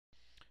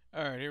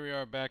Alright, here we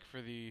are back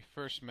for the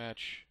first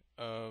match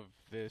of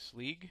this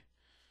league.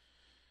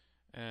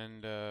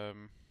 And,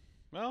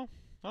 well,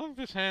 I don't think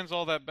this hand's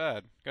all that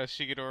bad. Got a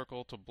Seagate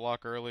Oracle to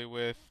block early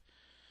with.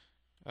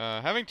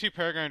 Having two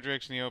Peregrine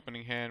Drakes in the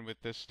opening hand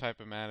with this type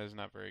of mana is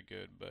not very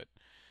good, but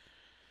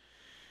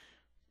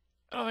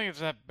I don't think it's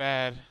that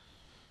bad.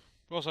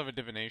 We also have a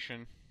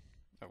Divination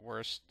at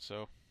worst,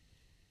 so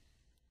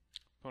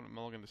opponent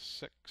mulligan to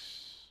 6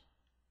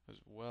 as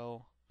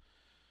well.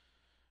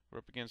 We're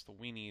up against the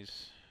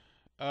Weenies.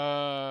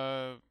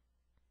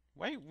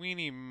 White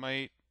Weenie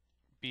might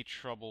be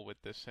trouble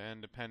with this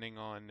hand, depending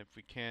on if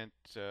we can't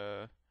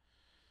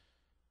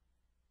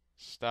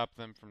stop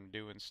them from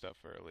doing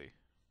stuff early.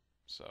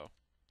 So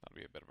that'll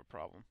be a bit of a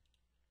problem.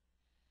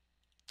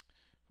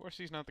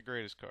 Forcey's not the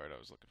greatest card I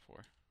was looking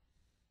for.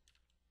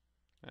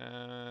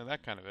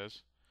 That kind of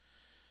is.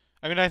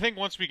 I mean, I think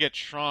once we get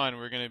Tron,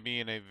 we're going to be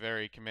in a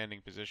very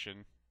commanding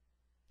position.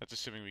 That's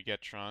assuming we get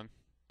Tron.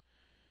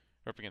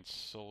 We're up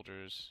against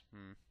soldiers.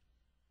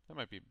 That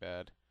might be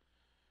bad.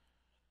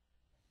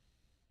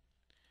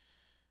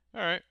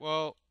 Alright,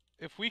 well,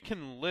 if we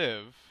can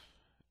live,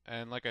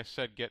 and like I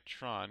said, get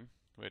Tron,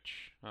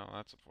 which, oh,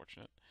 that's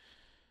unfortunate.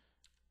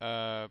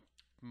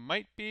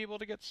 Might be able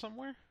to get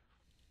somewhere.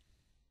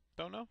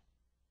 Don't know.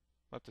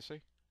 We'll have to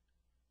see.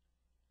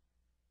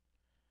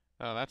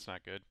 Oh, that's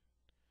not good.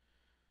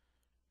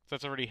 So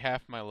that's already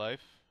half my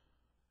life.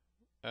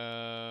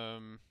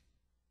 I'm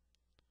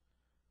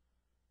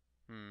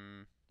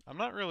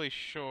not really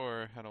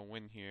sure how to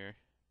win here.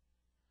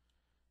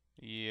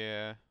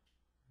 Yeah,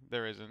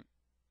 there isn't.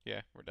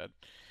 Yeah, we're dead.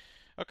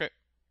 Okay.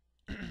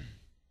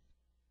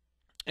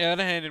 Yeah, that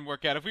hand didn't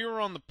work out. If we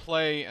were on the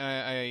play,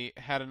 I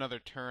had another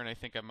turn, I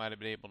think I might have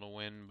been able to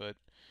win, but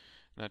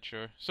not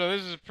sure. So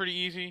this is pretty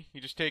easy.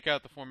 You just take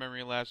out the 4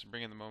 memory lapse and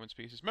bring in the moments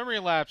pieces. Memory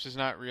lapse is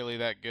not really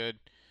that good.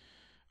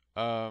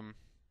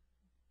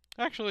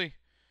 Actually,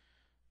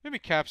 maybe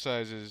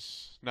capsize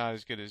is not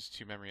as good as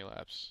 2 memory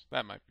lapse.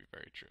 That might be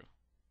very true.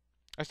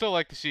 I still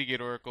like the Seagate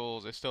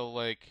Oracles. I still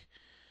like,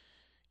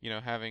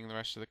 having the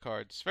rest of the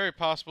cards. It's very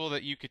possible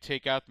that you could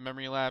take out the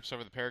memory lapse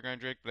over the Peregrine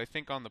Drake, but I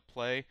think on the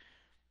play,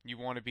 you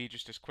want to be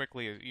just as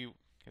quickly as you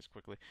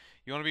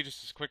you want to be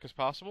just as quick as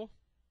possible.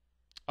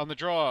 On the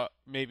draw,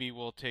 maybe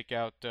we'll take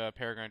out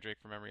Peregrine Drake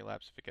for memory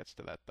lapse if it gets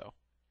to that, though.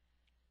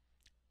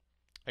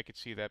 I could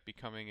see that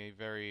becoming a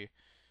very,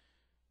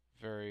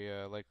 very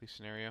likely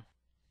scenario.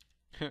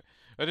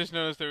 I just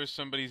noticed there was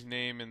somebody's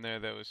name in there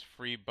that was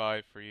free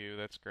buy for you.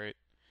 That's great.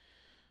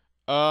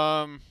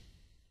 Um,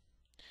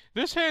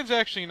 this hand's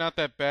actually not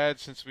that bad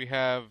since we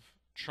have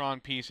Tron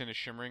Piece and a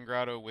Shimmering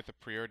Grotto with a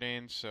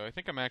Preordained, so I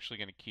think I'm actually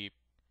going to keep.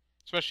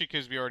 Especially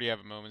because we already have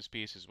a Moment's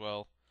Piece as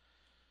well.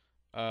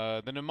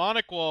 The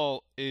Mnemonic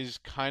Wall is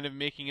kind of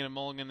making it a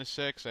mulligan to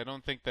 6. I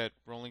don't think that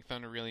Rolling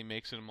Thunder really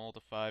makes it a mull to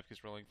 5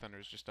 because Rolling Thunder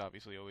is just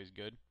obviously always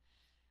good.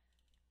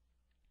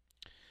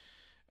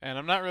 And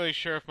I'm not really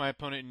sure if my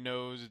opponent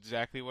knows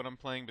exactly what I'm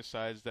playing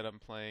besides that I'm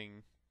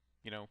playing,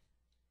 you know,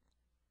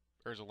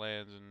 Urza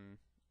lands and,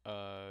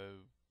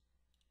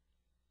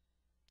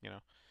 you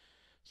know,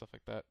 stuff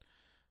like that.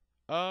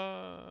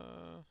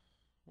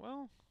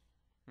 Well,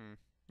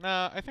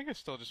 Nah, I think I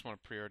still just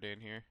want to preordain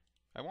here.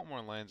 I want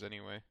more lands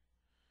anyway.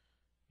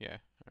 Yeah,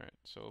 alright,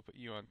 so we'll put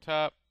you on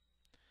top.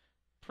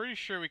 Pretty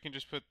sure we can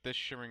just put this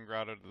Shimmering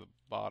Grotto to the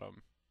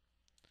bottom.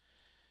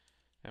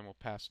 And we'll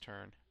pass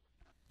turn.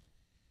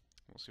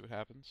 We'll see what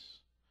happens.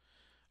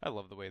 I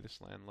love the way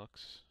this land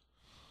looks.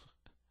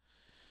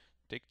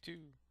 Take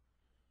 2.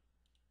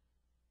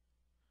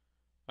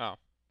 Oh,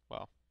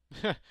 well.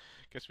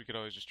 Guess we could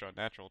always just draw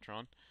Natural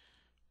Tron.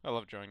 I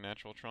love drawing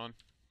Natural Tron.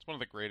 It's one of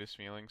the greatest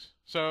feelings.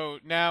 So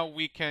now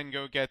we can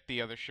go get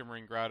the other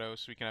Shimmering Grotto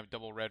so we can have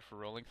double red for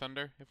Rolling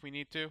Thunder if we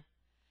need to.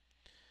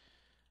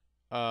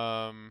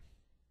 I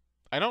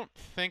don't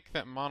think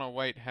that mono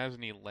white has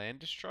any land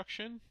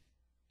destruction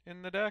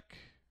in the deck,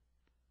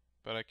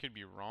 but I could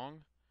be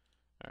wrong.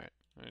 Alright,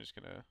 I'm just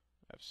gonna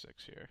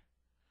F6 here.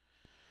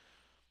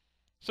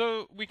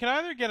 So we can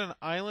either get an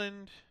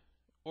island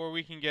or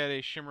we can get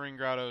a Shimmering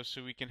Grotto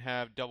so we can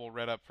have double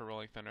red up for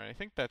Rolling Thunder. And I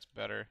think that's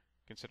better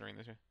considering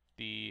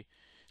the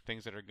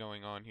things that are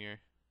going on here.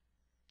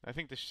 I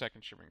think the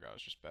second Shimmering Grotto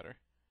is just better.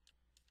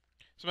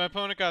 So my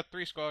opponent got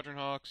 3 Squadron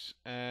Hawks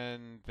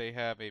and they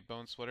have a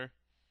Bone Splitter.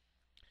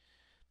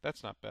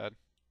 That's not bad.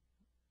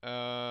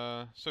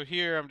 So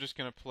here I'm just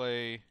gonna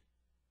play.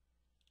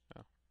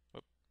 Oh,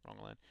 whoop, wrong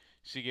land.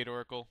 Seagate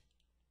Oracle.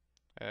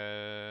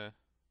 Rather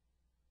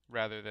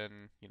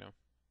than,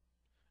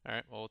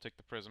 Alright, well, we'll take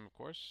the Prism, of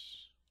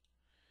course.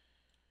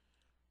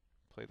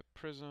 Play the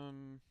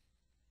Prism.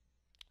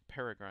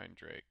 Peregrine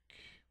Drake.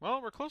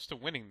 Well, we're close to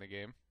winning the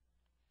game.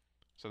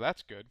 So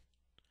that's good.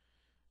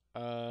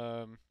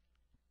 If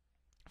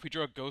we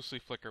draw a Ghostly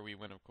Flicker, we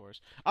win, of course.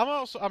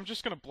 I'm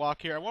just gonna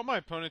block here. I want my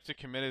opponent to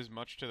commit as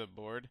much to the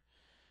board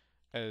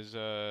as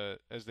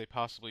they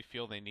possibly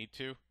feel they need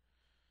to.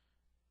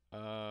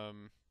 I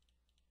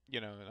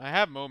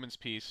have Moment's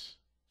Peace,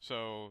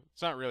 so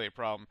it's not really a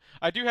problem.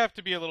 I do have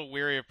to be a little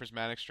wary of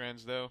Prismatic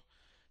Strands, though.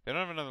 They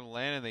don't have another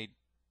land, and they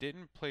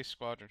didn't play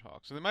Squadron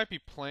Hawk. So they might be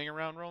playing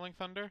around Rolling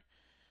Thunder.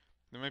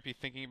 They might be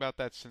thinking about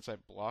that since I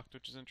blocked,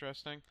 which is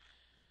interesting.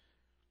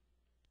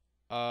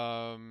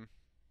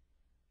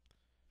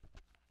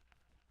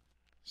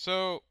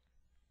 So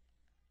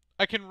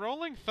I can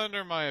Rolling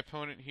Thunder my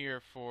opponent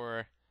here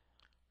for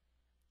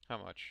how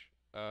much?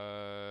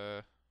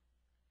 If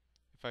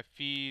I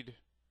feed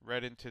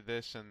red into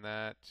this and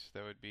that,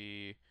 that would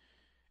be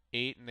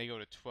 8, and they go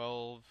to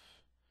 12.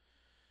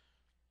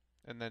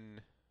 And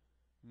then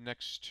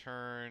next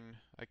turn,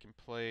 I can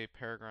play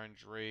Peregrine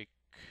Drake.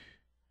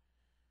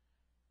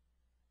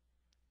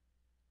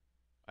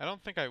 I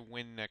don't think I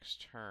win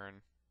next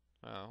turn.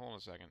 Hold on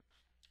a second.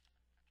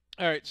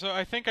 Alright, so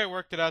I think I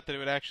worked it out that it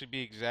would actually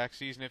be exact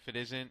season if it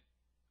isn't.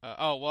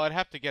 Oh, well, I'd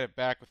have to get it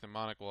back with the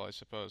Mnemonic Wall, I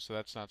suppose, so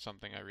that's not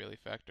something I really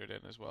factored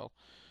in as well.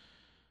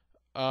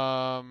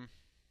 I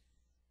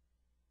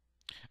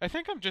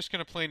think I'm just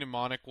going to play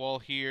Mnemonic Wall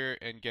here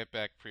and get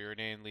back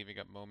Preordain, leaving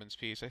up Moment's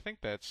Peace. I think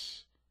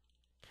that's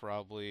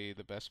probably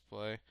the best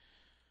play.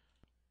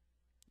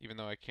 Even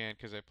though I can't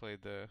because I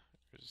played the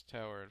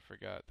Tower and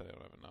forgot that I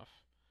don't have enough.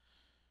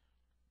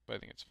 But I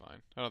think it's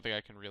fine. I don't think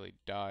I can really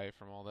die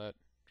from all that.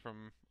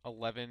 From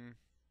 11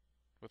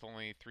 with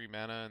only 3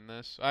 mana in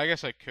this. I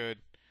guess I could.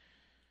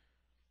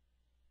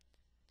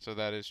 So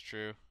that is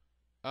true.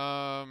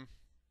 Yeah,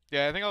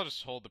 I think I'll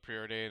just hold the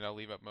Preordain and I'll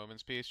leave up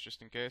Moment's Peace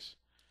just in case.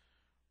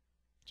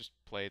 Just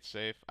play it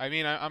safe. I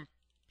mean,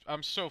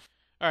 I'm so...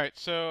 Alright,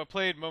 so I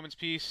played Moment's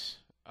Peace.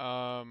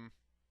 My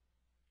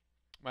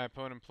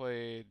opponent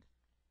played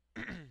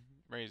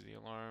Raise the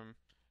Alarm,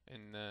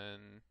 and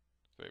then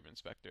Grave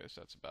Inspector,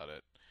 so that's about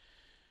it.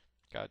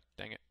 God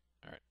dang it.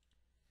 Alright.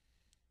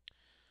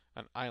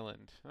 An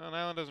island. Well, an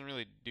island doesn't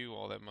really do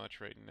all that much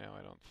right now,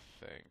 I don't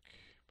think.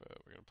 But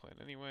we're going to play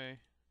it anyway.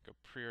 Go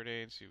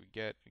Preordain, see what we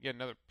get. We get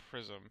another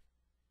Prism.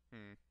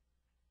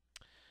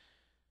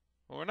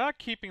 Well, we're not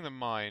keeping the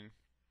Mine,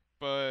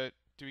 but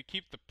do we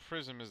keep the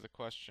Prism is the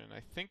question. I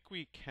think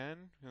we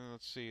can.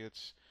 Let's see,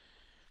 it's...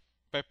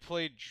 If I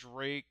play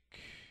Drake,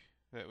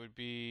 that would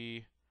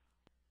be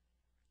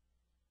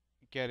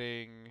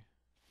getting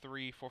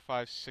 3, 4,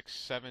 5, 6,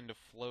 7 to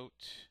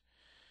float.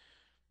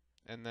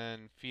 And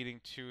then feeding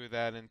 2 of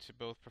that into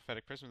both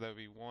Prophetic Prisms. That would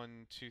be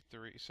 1, 2,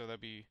 3. So that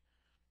would be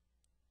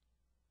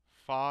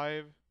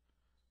 5,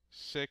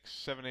 6,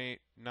 7, 8,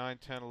 9,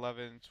 10,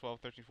 11, 12,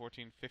 13,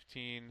 14,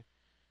 15,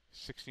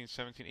 16,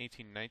 17,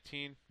 18,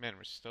 19. Man,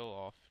 we're still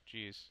off.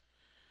 Jeez.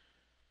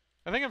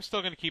 I think I'm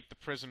still going to keep the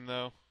Prism,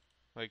 though.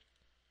 Like,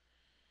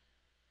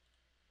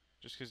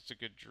 just because it's a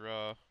good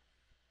draw.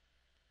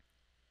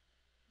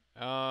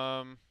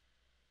 I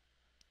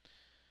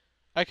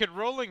could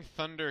Rolling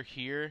Thunder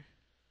here.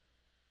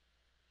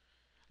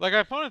 Like,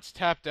 our opponent's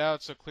tapped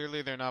out, so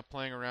clearly they're not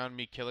playing around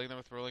me killing them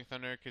with Rolling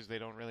Thunder because they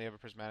don't really have a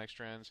Prismatic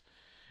Strands.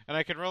 And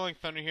I could Rolling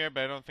Thunder here,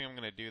 but I don't think I'm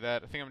going to do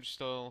that. I think I'm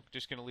still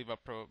just going to leave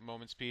up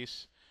Moment's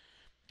Peace.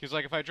 Because,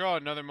 like, if I draw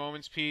another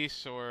Moment's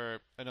Peace or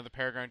another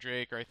Peregrine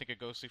Drake or I think a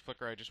Ghostly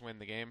Flicker, I just win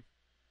the game.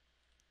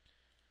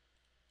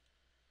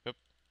 Oop,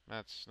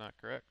 that's not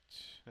correct.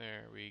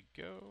 There we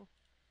go.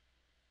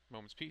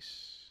 Moment's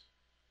Peace.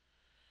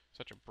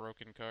 Such a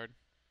broken card.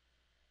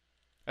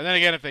 And then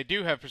again, if they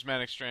do have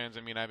Prismatic Strands,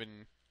 I mean, I've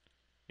been,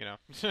 you know,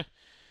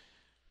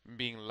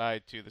 being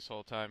lied to this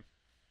whole time.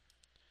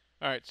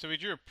 Alright, so we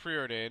drew a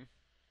Preordain,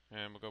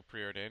 and we'll go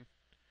Preordain.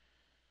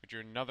 We drew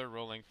another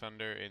Rolling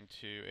Thunder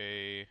into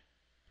a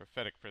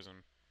Prophetic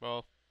Prism.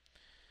 Well,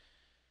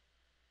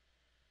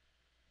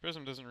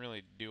 Prism doesn't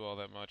really do all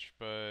that much,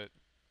 but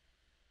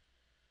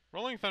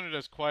Rolling Thunder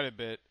does quite a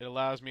bit. It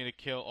allows me to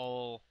kill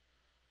all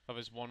of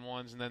his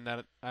 1/1s, and then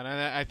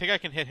I think I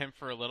can hit him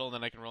for a little, and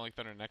then I can Rolling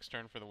Thunder next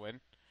turn for the win.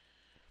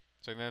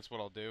 So I think that's what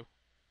I'll do.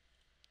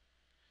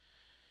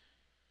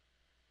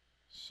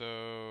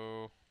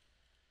 So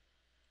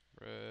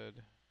red,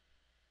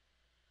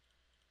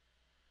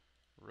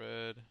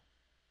 red.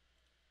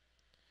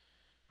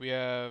 We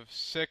have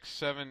 6,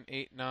 7,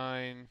 8,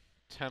 9,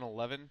 10,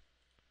 11.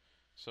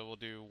 So we'll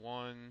do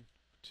 1,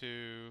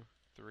 2,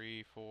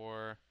 3,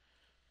 4,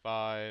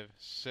 5,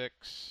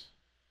 6.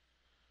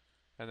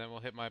 And then we'll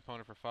hit my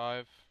opponent for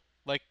 5.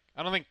 Like,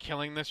 I don't think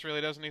killing this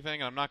really does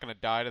anything, and I'm not going to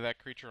die to that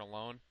creature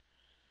alone.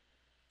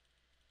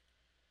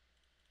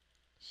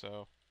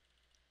 So,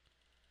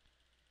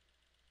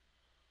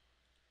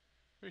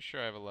 pretty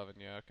sure I have 11.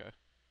 Yeah, okay.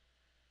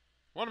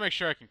 Want to make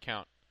sure I can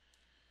count.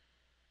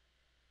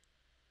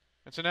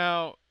 And so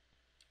now,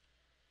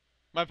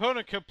 my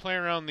opponent could play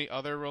around the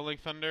other Rolling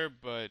Thunder,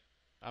 but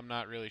I'm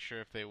not really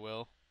sure if they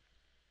will.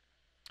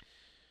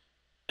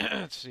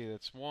 Let's see,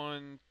 that's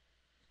 1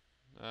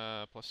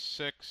 plus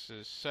 6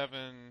 is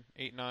 7,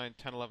 8, 9,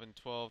 10, 11,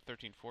 12,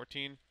 13,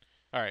 14.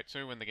 Alright, so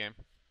we win the game.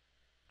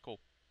 Cool.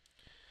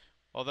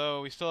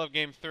 Although we still have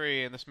game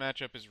 3, and this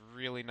matchup is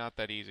really not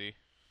that easy.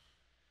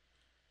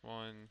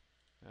 1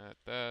 at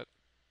that.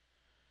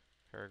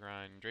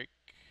 Peregrine Drake.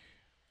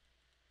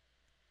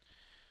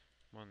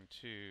 1,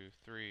 2,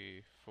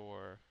 3,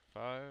 4,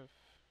 5.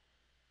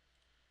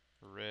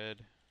 Red.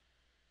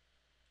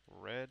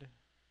 Red.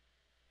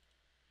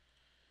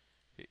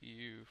 Hit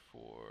you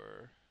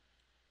for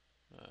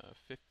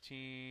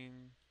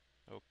 15.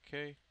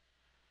 Okay.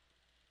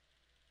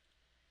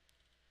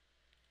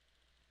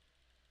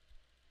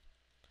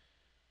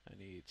 I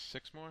need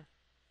 6 more.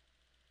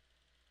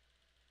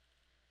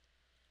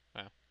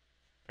 Wow,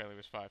 apparently it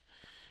was 5.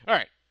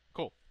 Alright,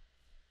 cool.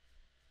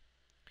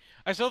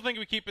 I still think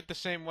we keep it the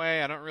same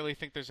way. I don't really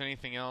think there's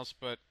anything else,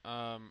 but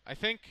I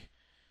think.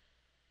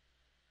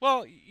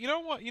 Well, you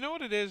know what? You know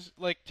what it is.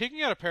 Like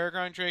taking out a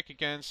Peregrine Drake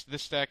against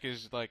this deck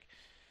is like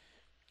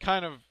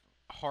kind of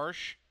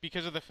harsh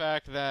because of the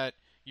fact that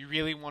you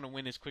really want to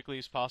win as quickly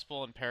as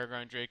possible, and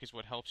Peregrine Drake is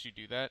what helps you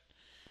do that.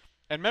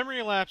 And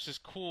Memory Lapse is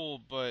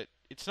cool, but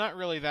it's not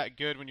really that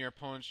good when your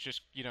opponent's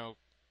just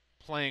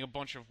playing a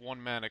bunch of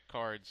one mana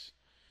cards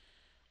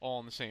all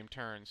in the same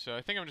turn. So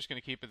I think I'm just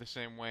gonna keep it the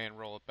same way and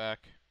roll it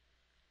back.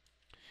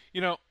 You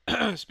know,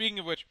 speaking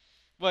of which,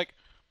 like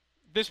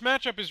this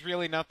matchup is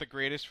really not the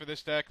greatest for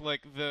this deck.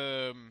 Like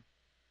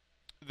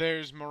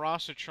there's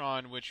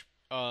Tron, which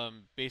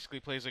basically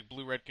plays like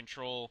blue-red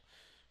control,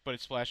 but it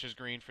splashes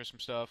green for some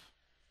stuff,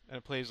 and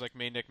it plays like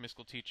main deck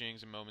Mystical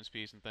Teachings and Moment's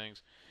Peace and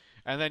things.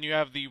 And then you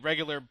have the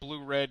regular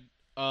blue-red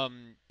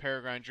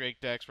Peregrine Drake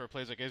decks where it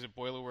plays like Is-It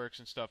Boilerworks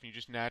and stuff, and you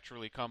just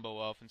naturally combo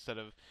off instead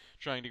of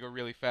trying to go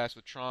really fast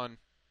with Tron.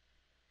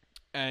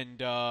 And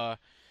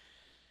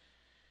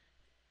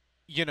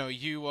you know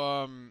you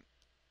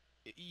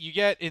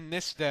get in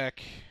this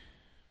deck.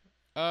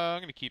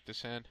 I'm gonna keep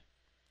this hand.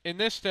 In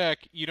this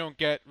deck, you don't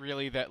get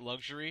really that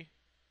luxury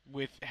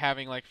with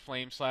having like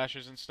flame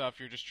slashes and stuff.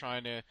 You're just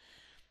trying to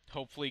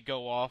hopefully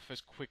go off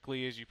as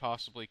quickly as you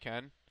possibly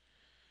can.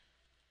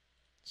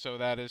 So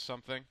that is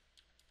something.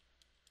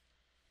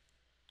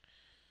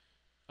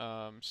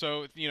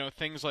 So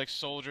things like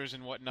soldiers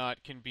and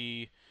whatnot can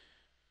be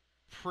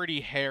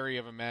pretty hairy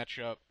of a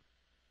matchup,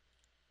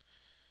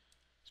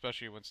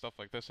 especially when stuff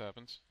like this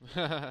happens.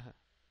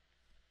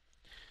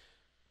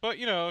 But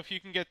if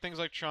you can get things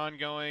like Tron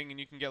going, and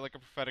you can get like a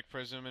Prophetic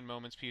Prism and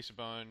Moment's Peace a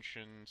bunch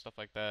and stuff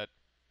like that,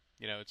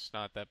 it's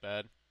not that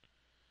bad.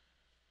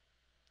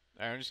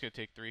 Alright, I'm just gonna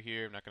take 3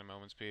 here. I'm not gonna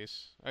Moment's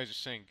Peace. I was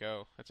just saying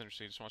go. That's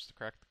interesting. He just wants to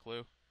crack the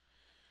clue.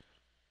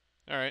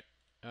 Alright.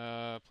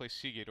 Play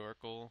Seagate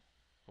Oracle.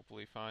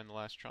 Hopefully find the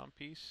last Tron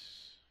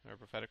piece. Or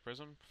Prophetic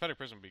Prism. Prophetic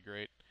Prism would be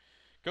great.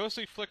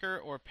 Ghostly Flicker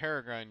or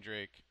Peregrine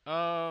Drake.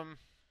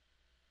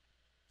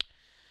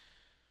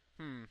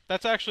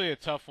 That's actually a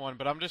tough one,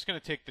 but I'm just gonna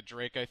take the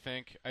Drake, I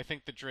think. I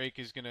think the Drake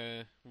is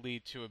gonna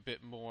lead to a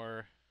bit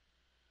more.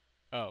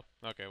 Oh,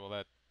 okay, well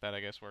that I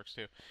guess works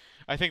too.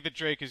 I think the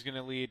Drake is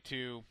gonna lead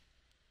to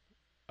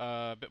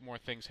a bit more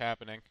things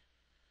happening.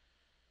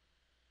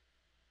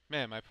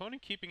 Man, my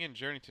opponent keeping in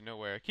Journey to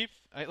Nowhere.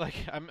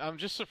 I'm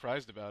just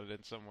surprised about it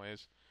in some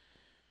ways.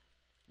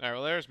 Alright,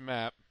 well there's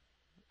map.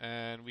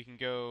 And we can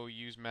go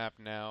use map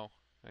now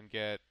and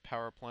get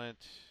Power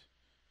Plant.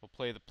 We'll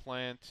play the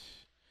plant.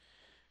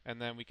 And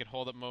then we can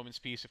hold up Moment's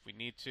Peace if we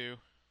need to.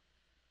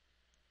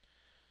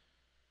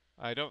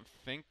 I don't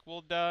think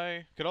we'll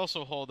die. Could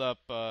also hold up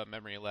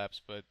Memory Lapse,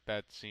 but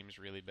that seems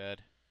really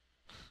bad.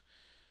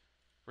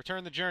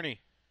 Return the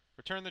Journey.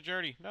 Return the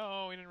Journey.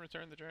 No, he didn't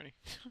return the Journey.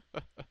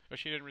 Or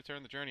she didn't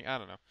return the Journey. I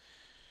don't know.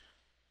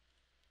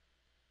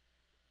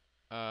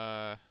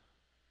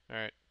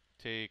 Alright.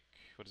 Take,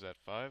 what is that,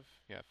 5?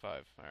 Yeah,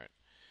 5. Alright.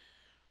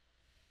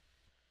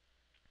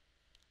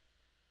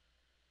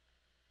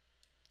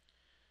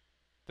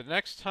 The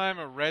next time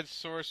a red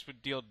source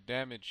would deal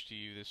damage to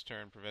you this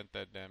turn, prevent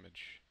that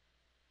damage.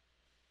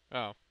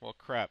 Oh, well,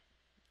 crap.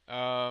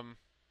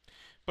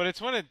 But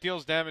it's when it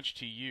deals damage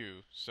to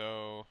you,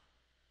 so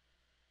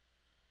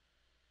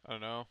I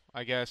don't know.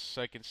 I guess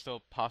I can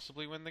still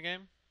possibly win the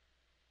game.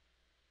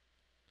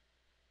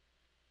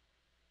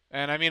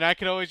 And I mean, I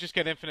could always just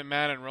get infinite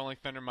mana and Rolling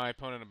Thunder my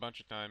opponent a bunch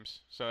of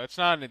times. So it's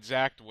not an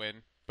exact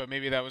win, but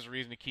maybe that was a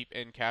reason to keep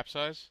in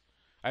Capsize.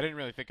 I didn't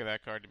really think of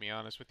that card, to be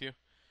honest with you.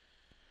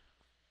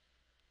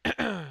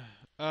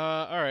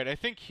 Alright, I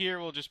think here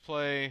we'll just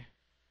play a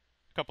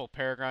couple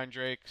Peregrine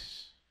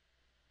Drakes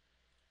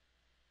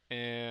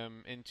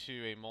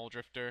into a Mole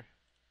Drifter.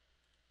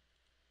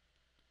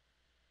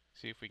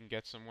 See if we can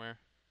get somewhere.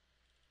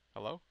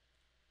 Hello?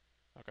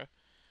 Okay.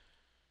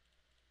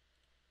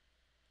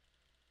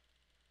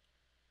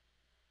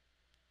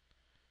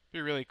 It'd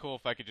be really cool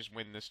if I could just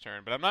win this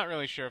turn, but I'm not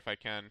really sure if I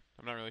can.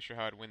 I'm not really sure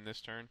how I'd win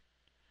this turn.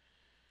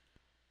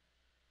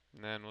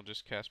 And then we'll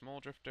just cast Mole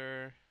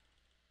Drifter.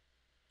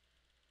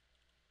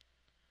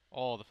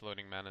 All the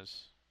floating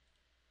manas.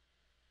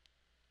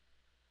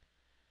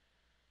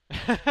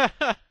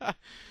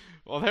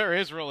 Well, there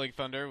is Rolling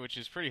Thunder, which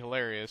is pretty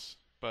hilarious,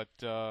 but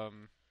we're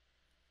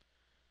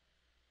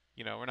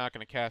not going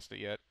to cast it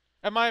yet.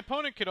 And my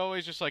opponent could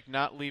always just like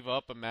not leave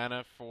up a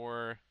mana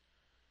for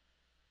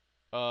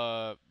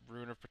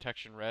Rune of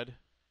Protection Red.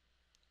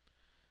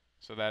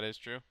 So that is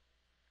true.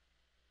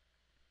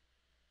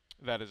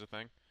 That is a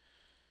thing.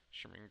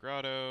 Shimmering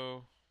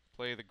Grotto,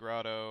 play the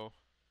Grotto.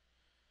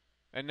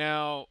 And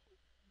now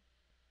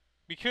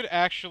we could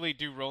actually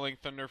do Rolling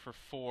Thunder for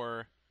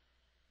 4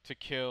 to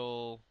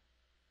kill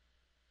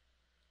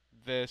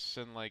this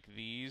and like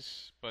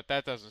these, but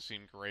that doesn't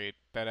seem great.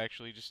 That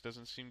actually just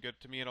doesn't seem good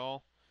to me at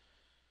all.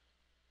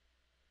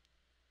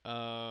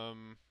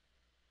 Um,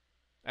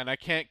 and I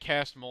can't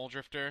cast Mole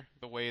Drifter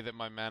the way that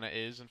my mana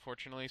is,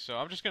 unfortunately. So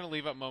I'm just gonna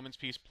leave up Moment's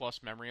Peace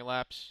plus Memory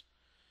Lapse,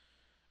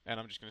 and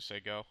I'm just gonna say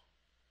go.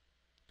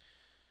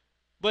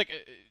 Like,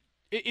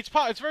 it's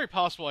very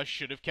possible I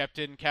should have kept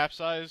in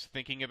Capsize,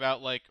 thinking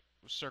about like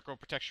Circle of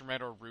Protection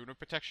Red or Rune of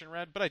Protection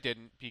Red, but I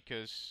didn't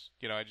because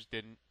I just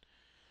didn't.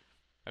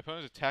 My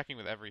opponent's attacking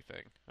with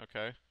everything.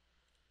 Okay.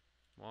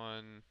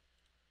 1,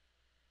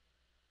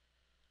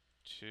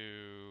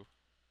 2,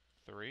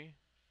 3.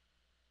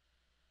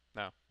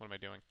 No, what am I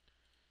doing?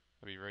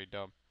 That'd be very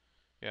dumb.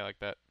 Yeah, like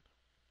that.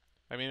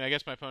 I mean, I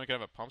guess my opponent could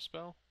have a pump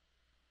spell,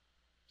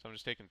 so I'm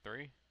just taking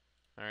 3.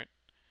 All right.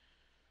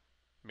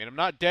 I mean, I'm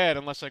not dead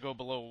unless I go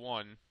below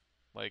 1.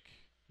 Like,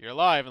 you're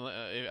alive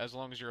as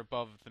long as you're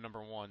above the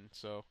number 1.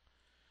 So,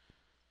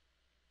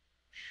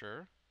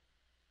 sure.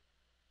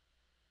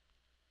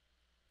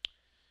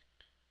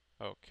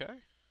 Okay.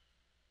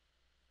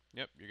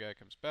 Yep, your guy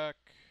comes back.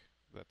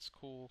 That's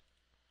cool.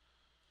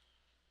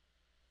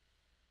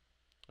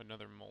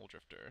 Another Mole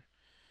Drifter.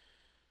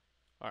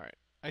 Alright.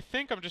 I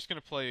think I'm just going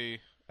to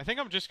play... I think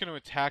I'm just going to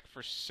attack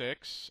for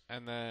 6,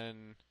 and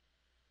then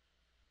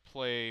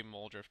play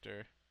Mole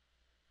Drifter,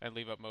 and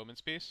leave up Moment's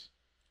Peace.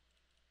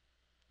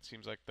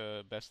 Seems like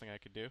the best thing I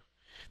could do.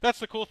 That's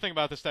the cool thing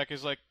about this deck,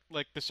 is like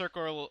the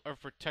Circle of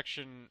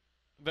Protection...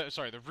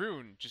 the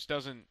Rune just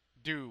doesn't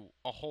do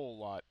a whole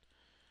lot.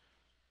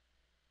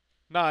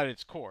 Not at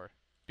its core,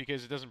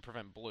 because it doesn't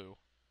prevent blue.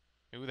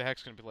 Who the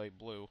heck's going to play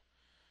blue?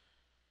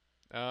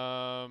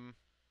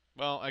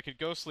 Well, I could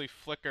Ghostly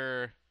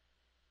Flicker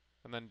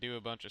and then do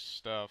a bunch of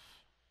stuff.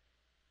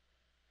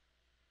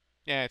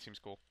 Yeah, it seems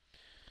cool.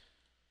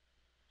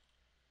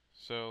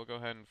 So we'll go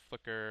ahead and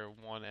Flicker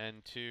 1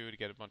 and 2 to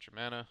get a bunch of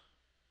mana.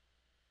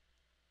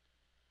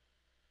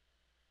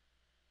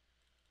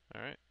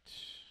 Alright.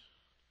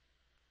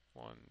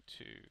 1,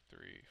 2, 3,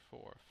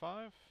 4,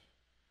 5.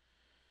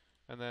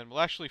 And then we'll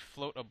actually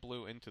float a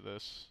blue into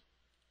this,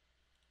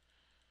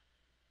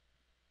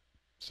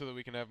 so that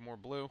we can have more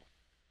blue.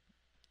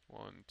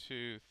 1,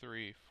 2,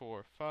 3,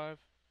 4, 5.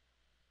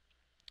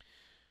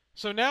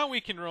 So now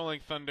we can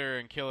Rolling Thunder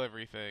and kill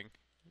everything,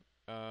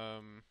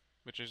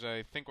 which is,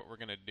 I think, what we're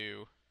going to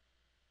do.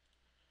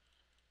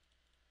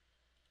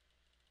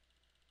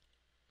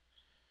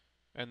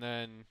 And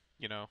then,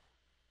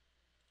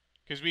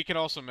 because we can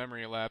also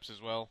Memory Lapse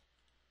as well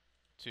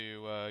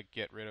to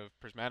get rid of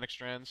Prismatic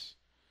Strands.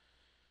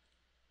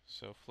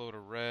 So float a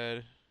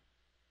red,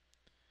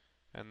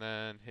 and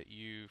then hit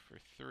you for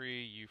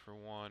 3, you for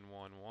 1,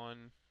 1,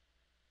 1.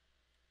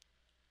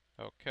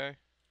 Okay.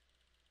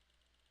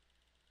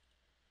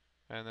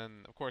 And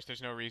then, of course,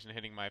 there's no reason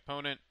hitting my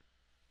opponent.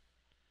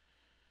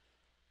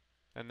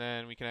 And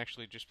then we can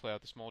actually just play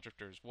out the Mole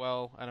Drifter as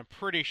well, and I'm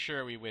pretty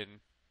sure we win.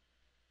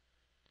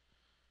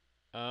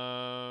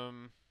 Yeah,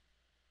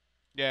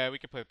 we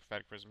can play the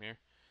Prophetic Prism here.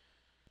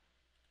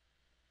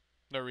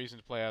 No reason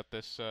to play out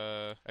this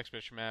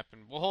Expedition map,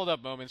 and we'll hold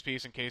up Moment's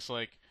Peace in case,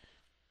 like,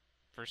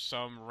 for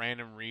some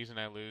random reason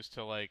I lose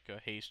to, like, a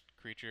haste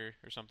creature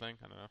or something.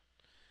 I don't know.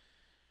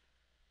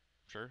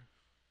 Sure.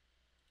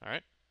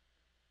 Alright.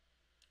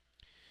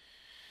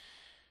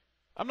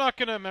 I'm not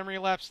going to Memory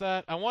Lapse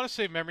that. I want to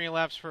save Memory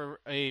Lapse for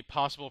a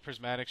possible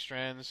Prismatic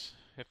Strands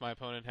if my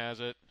opponent has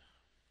it.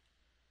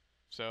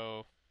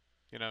 So,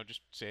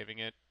 just saving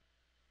it.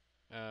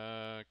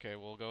 Okay,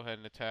 we'll go ahead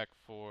and attack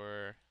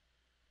for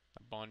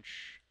a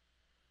bunch.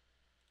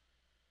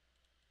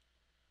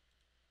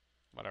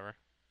 Whatever.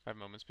 I have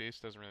Moment's Peace,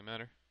 doesn't really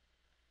matter.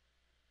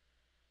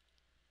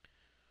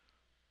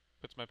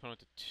 Puts my opponent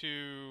to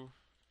 2.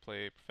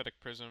 Play Prophetic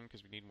Prism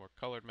because we need more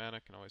colored mana.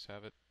 Can always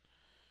have it.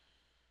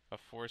 A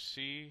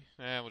 4C.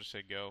 We'll just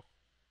say go.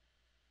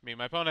 I mean,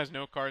 my opponent has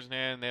no cards in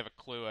hand. They have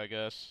a clue, I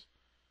guess.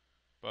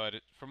 But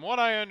from what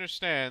I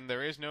understand,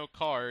 there is no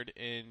card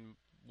in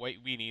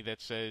White Weenie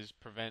that says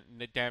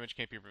damage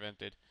can't be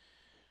prevented.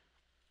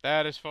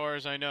 That, as far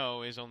as I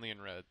know, is only in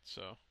red.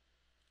 So,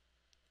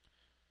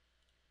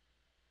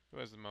 who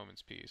has the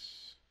Moment's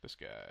Peace? This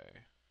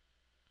guy.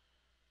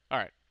 All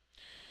right.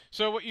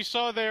 So what you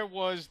saw there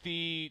was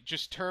the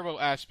just turbo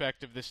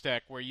aspect of this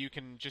deck, where you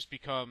can just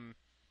become,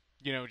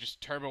 just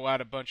turbo out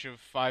a bunch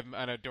of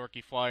 5-mana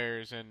dorky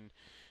flyers and,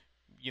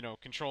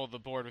 control the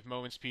board with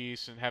Moment's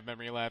Peace and have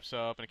Memory Lapse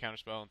up and a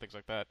counterspell and things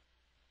like that.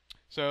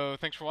 So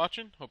thanks for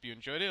watching. Hope you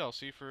enjoyed it. I'll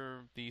see you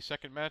for the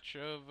second match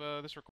of this recording.